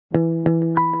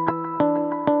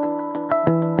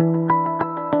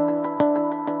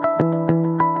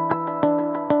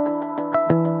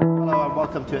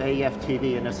to AEF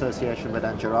TV in association with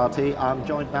Anjarati. I'm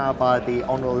joined now by the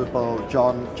Honourable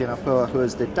Jinapor, who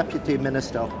is the Deputy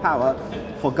Minister of Power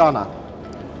for Ghana.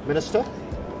 Minister,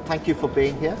 thank you for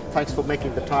being here. Thanks for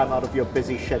making the time out of your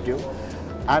busy schedule.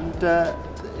 And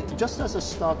just as a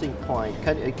starting point,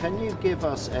 can you give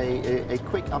us a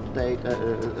quick update,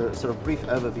 sort of brief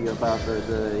overview about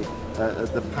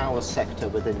the power sector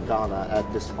within Ghana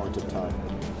at this point in time?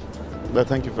 Well,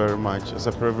 thank you very much. It's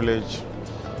a privilege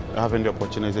having the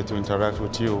opportunity to interact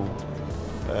with you.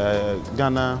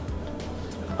 Ghana,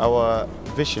 our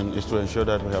vision is to ensure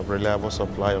that we have reliable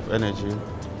supply of energy.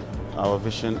 Our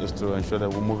vision is to ensure that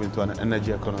we move into an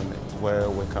energy economy where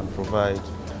we can provide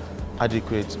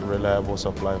adequate, reliable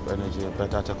supply of energy,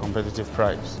 but at a competitive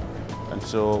price. And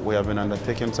so we have been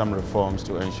undertaking some reforms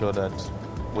to ensure that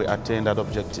we attain that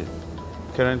objective.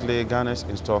 Currently, Ghana's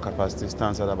installed capacity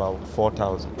stands at about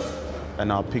 4,000,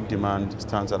 and our peak demand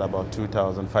stands at about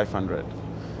 2,500.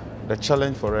 The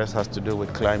challenge for us has to do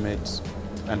with climate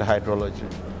and hydrology.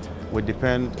 We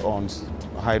depend on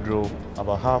hydro.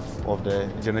 About half of the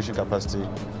generation capacity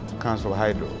comes from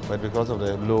hydro, but because of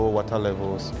the low water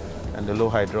levels and the low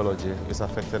hydrology, it's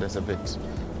affected us a bit.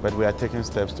 But we are taking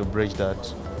steps to bridge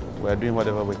that. We are doing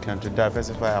whatever we can to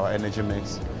diversify our energy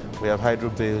mix. We have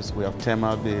hydro-based, we have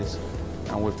thermal-based,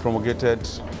 and we've promulgated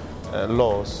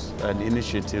laws and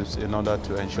initiatives in order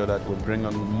to ensure that we bring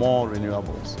on more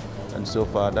renewables. And so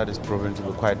far, that is proven to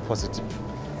be quite positive.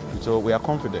 And so we are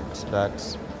confident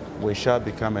that we shall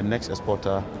become a next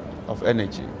exporter of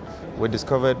energy. We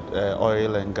discovered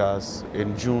oil and gas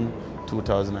in June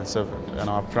 2007, and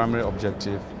our primary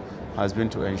objective has been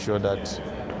to ensure that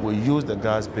we use the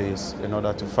gas base in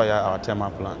order to fire our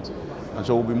thermal plants. And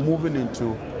so we'll be moving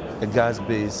into a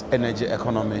gas-based energy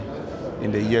economy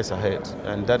in the years ahead,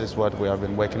 and that is what we have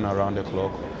been working around the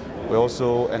clock. We're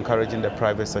also encouraging the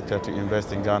private sector to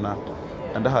invest in Ghana,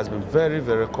 and that has been very,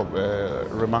 very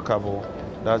remarkable.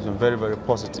 That has been very, very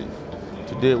positive.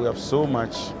 Today we have so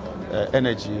much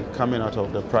energy coming out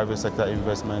of the private sector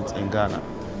investment in Ghana,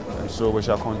 and so we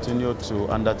shall continue to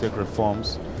undertake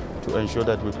reforms to ensure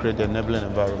that we create the enabling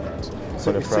environment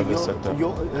for the private sector.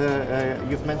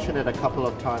 You've mentioned it a couple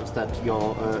of times that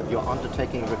you're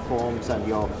undertaking reforms and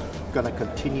you're going to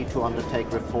continue to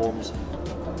undertake reforms.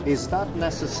 Is that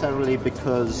necessarily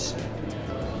because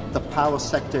the power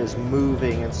sector is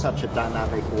moving in such a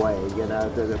dynamic way? You know,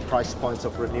 the price points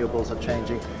of renewables are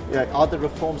changing. Are the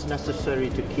reforms necessary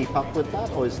to keep up with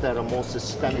that, or is there a more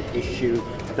systemic issue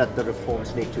that the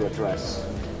reforms need to address?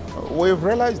 We've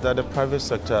realized that the private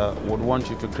sector would want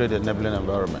you to create an enabling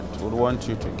environment, would want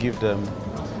you to give them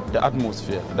the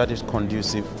atmosphere that is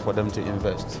conducive for them to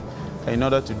invest. And in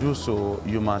order to do so,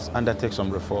 you must undertake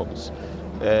some reforms.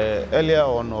 Earlier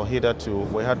on, or hitherto,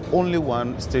 we had only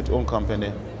one state-owned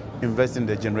company invest in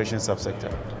the generation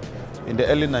subsector. In the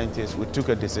early 90s, we took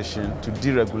a decision to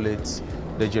deregulate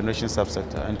the generation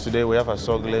subsector. And today we have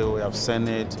Asogle, we have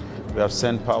Senate, we have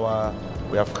Send Power,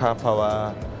 we have Car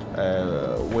Power,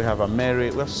 we have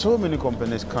Ameri. We have so many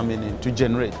companies coming in to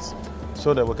generate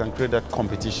so that we can create that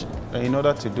competition. And in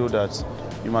order to do that,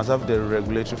 you must have the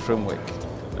regulatory framework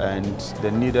and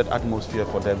the needed atmosphere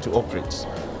for them to operate.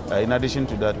 In addition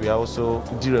to that, we are also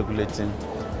deregulating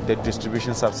the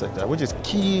distribution subsector, which is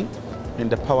key in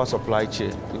the power supply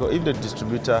chain. Because if the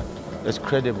distributor is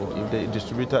credible, if the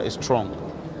distributor is strong,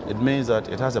 it means that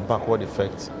it has a backward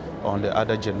effect on the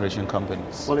other generation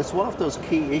companies. Well, it's one of those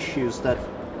key issues that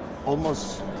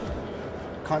almost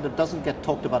kind of doesn't get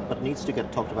talked about but needs to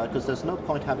get talked about, because there's no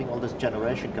point having all this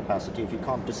generation capacity if you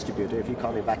can't distribute it, if you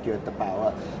can't evacuate the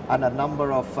power. And a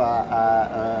number of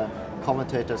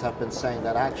commentators have been saying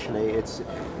that actually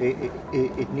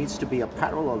it needs to be a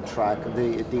parallel track.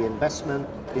 The investment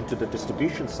into the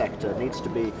distribution sector needs to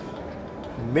be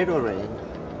mirroring,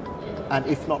 and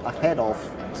if not ahead of,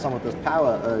 some of the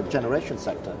power generation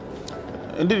sector.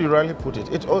 Indeed, you rightly put it.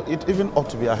 It even ought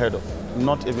to be ahead of,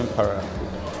 not even parallel.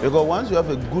 Because once you have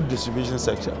a good distribution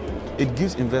sector, it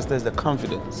gives investors the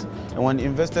confidence. And when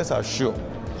investors are sure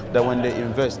that when they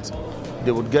invest,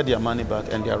 they would get their money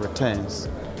back and their returns,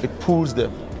 it pulls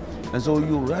them. And so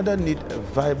you rather need a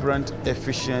vibrant,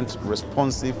 efficient,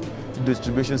 responsive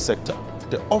distribution sector.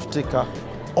 The off-taker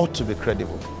ought to be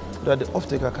credible, that the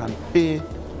off-taker can pay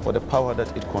for the power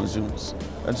that it consumes.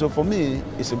 And so for me,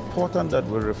 it's important that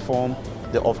we reform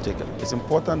the off-taker. It's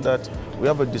important that we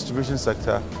have a distribution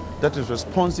sector that is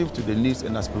responsive to the needs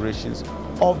and aspirations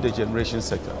of the generation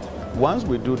sector. Once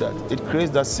we do that, it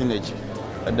creates that synergy,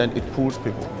 and then it pulls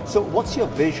people. So what's your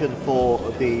vision for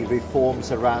the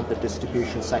reforms around the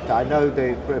distribution sector? I know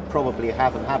they probably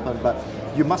haven't happened, but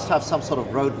you must have some sort of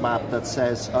roadmap that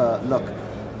says, look,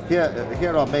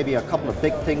 here are maybe a couple of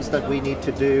big things that we need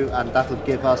to do, and that'll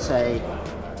give us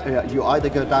you either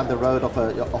go down the road of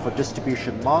a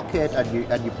distribution market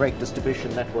and you break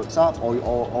distribution networks up,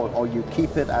 or you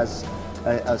keep it as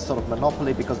a sort of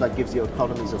monopoly because that gives you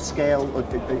economies of scale.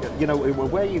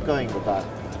 Where are you going with that?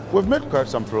 We've made quite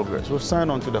some progress. We've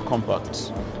signed on to the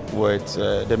compact with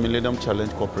the Millennium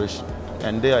Challenge Corporation,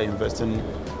 and they are investing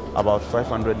about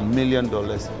 $500 million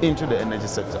into the energy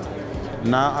sector.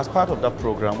 Now, as part of that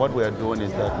program, what we are doing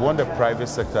is that we want the private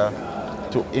sector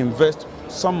to invest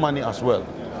some money as well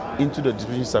into the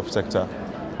distribution sector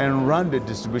and run the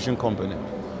distribution company.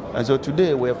 And so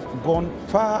today we have gone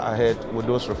far ahead with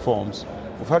those reforms.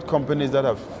 We've had companies that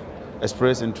have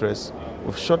expressed interest.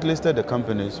 We've shortlisted the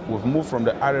companies. We've moved from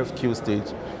the RFQ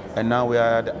stage, and now we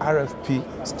are at the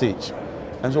RFP stage.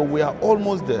 And so we are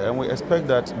almost there, and we expect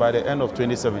that by the end of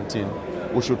 2017,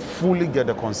 we should fully get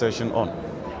the concession on.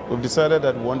 We've decided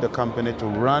that we want the company to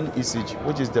run ECG,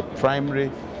 which is the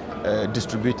primary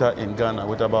distributor in Ghana,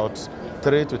 with about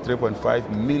 3 to 3.5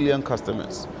 million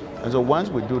customers. And so once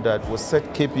we do that, we'll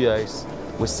set KPIs,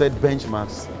 we'll set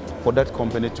benchmarks for that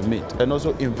company to meet, and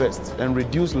also invest and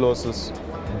reduce losses,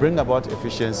 bring about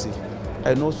efficiency,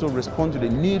 and also respond to the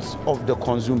needs of the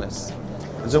consumers.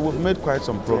 And so we've made quite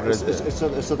some progress there.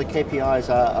 So the KPIs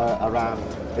are around,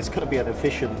 it's going to be an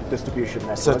efficient distribution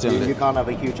network. Certainly. You can't have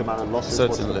a huge amount of losses.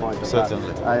 Certainly. What's the point of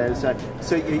Certainly. that?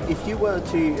 So if you were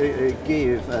to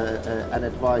give an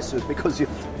advice, because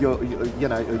you're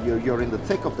in the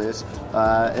thick of this,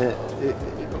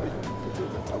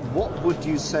 what would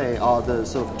you say are the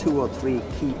sort of 2 or 3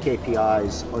 key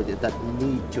KPIs that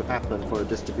need to happen for a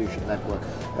distribution network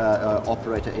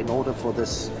operator in order for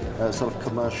this sort of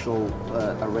commercial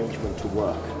arrangement to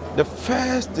work? The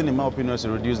first thing, in my opinion, is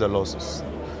to reduce the losses.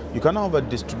 You cannot have a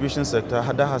distribution sector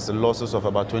that has the losses of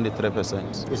about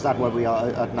 23%. Is that where we are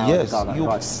at now? Yes, in Ghana? you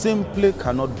Right. simply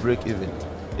cannot break even.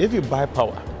 If you buy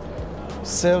power,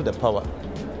 sell the power,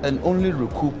 and only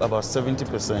recoup about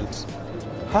 70%,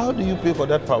 how do you pay for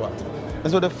that power?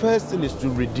 And so the first thing is to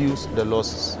reduce the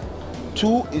losses.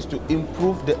 2 is to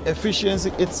improve the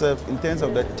efficiency itself in terms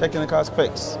of the technical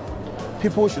aspects.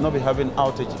 People should not be having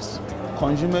outages.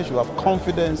 Consumers should have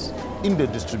confidence in the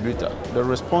distributor. The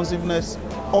responsiveness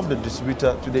of the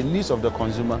distributor to the needs of the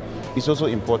consumer is also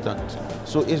important.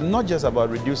 So it's not just about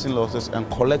reducing losses and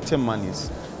collecting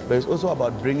monies, but it's also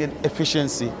about bringing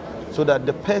efficiency so that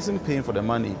the person paying for the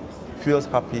money feels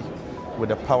happy with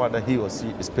the power that he or she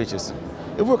is purchasing.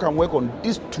 If we can work on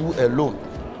these 2 alone,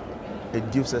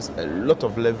 it gives us a lot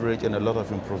of leverage and a lot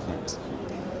of improvement.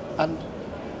 And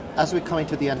as we're coming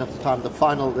to the end of the time, the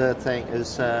final thing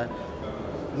is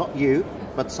not you,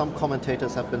 but some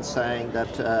commentators have been saying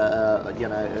that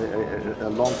a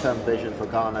long-term vision for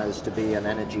Ghana is to be an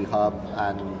energy hub,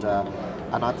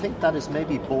 and I think that is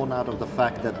maybe born out of the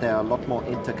fact that there are a lot more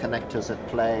interconnectors at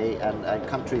play, and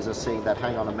countries are seeing that,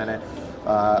 hang on a minute,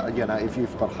 if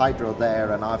you've got hydro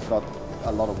there and I've got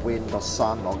a lot of wind or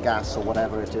sun or gas or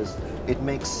whatever it is, it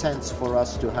makes sense for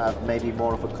us to have maybe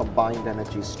more of a combined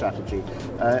energy strategy.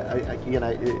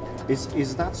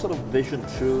 Is that sort of vision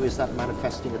true? Is that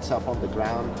manifesting itself on the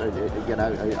ground?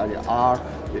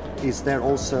 Is there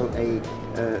also a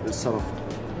sort of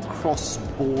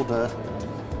cross-border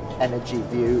energy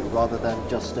view rather than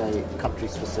just a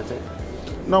country-specific?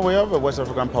 No, we have a West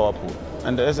African power pool,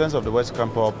 and the essence of the West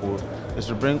African power pool is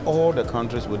to bring all the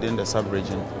countries within the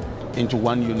sub-region into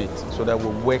one unit so that we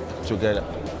work together.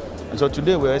 And so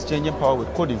today we're exchanging power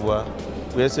with Cote d'Ivoire,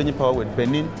 we're exchanging power with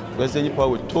Benin, we're exchanging power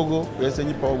with Togo, we're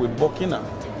exchanging power with Burkina.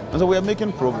 And so we are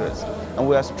making progress, and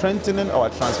we are strengthening our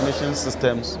transmission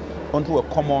systems onto a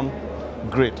common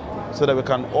grid so that we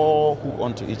can all hook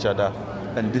onto each other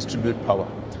and distribute power.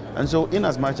 And so in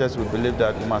as much as we believe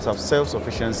that we must have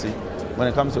self-sufficiency when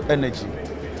it comes to energy,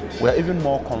 we are even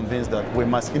more convinced that we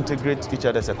must integrate each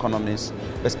other's economies,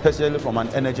 especially from an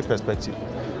energy perspective.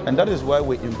 And that is why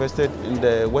we invested in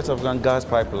the West African gas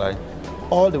pipeline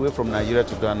all the way from Nigeria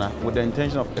to Ghana with the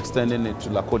intention of extending it to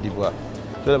La Côte d'Ivoire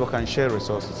so that we can share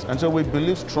resources. And so we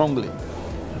believe strongly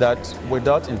that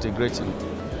without integrating,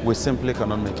 we simply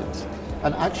cannot make it.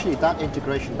 And actually that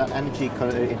integration, that energy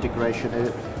integration,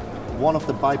 one of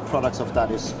the byproducts of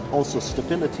that is also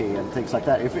stability and things like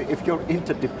that. If you're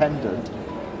interdependent,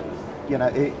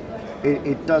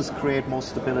 it does create more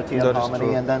stability and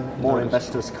harmony, and then more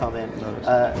investors come in.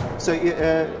 So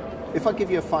if I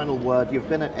give you a final word, you've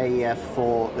been at AEF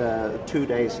for 2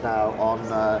 days now on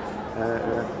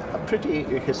a pretty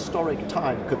historic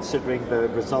time considering the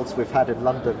results we've had in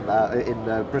London,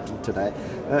 in Britain today.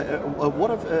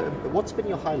 What's been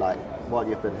your highlight while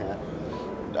you've been here?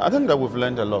 I think that we've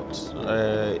learned a lot.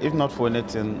 If not for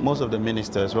anything, most of the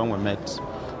ministers, when we met,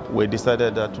 we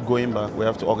decided that going back, we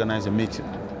have to organize a meeting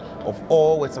of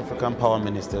all West African power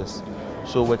ministers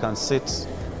so we can sit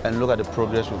and look at the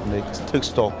progress we've made, take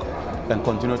stock, and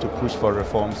continue to push for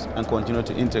reforms and continue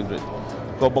to integrate.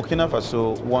 Because Burkina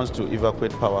Faso wants to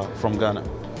evacuate power from Ghana.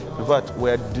 In fact, we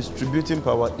are distributing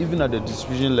power even at the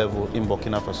distribution level in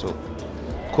Burkina Faso.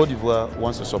 Côte d'Ivoire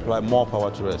wants to supply more power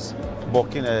to us.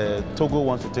 Togo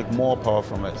wants to take more power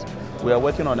from us. We are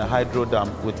working on a hydro dam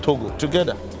with Togo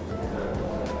together.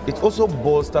 It also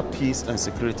bolsters peace and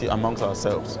security amongst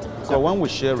ourselves. So when we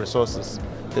share resources,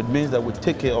 it means that we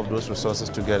take care of those resources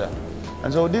together.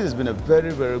 And so this has been a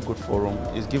very, very good forum.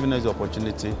 It's given us the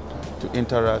opportunity to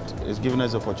interact. It's given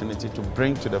us the opportunity to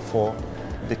bring to the fore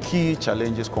the key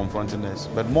challenges confronting us.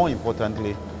 But more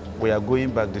importantly, we are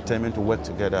going back determined to work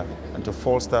together and to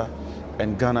foster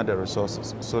and garner the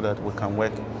resources so that we can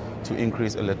work to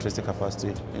increase electricity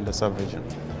capacity in the sub-region.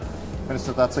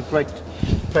 Minister, that's a great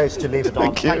place to leave it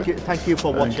on. Thank you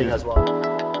for watching as well.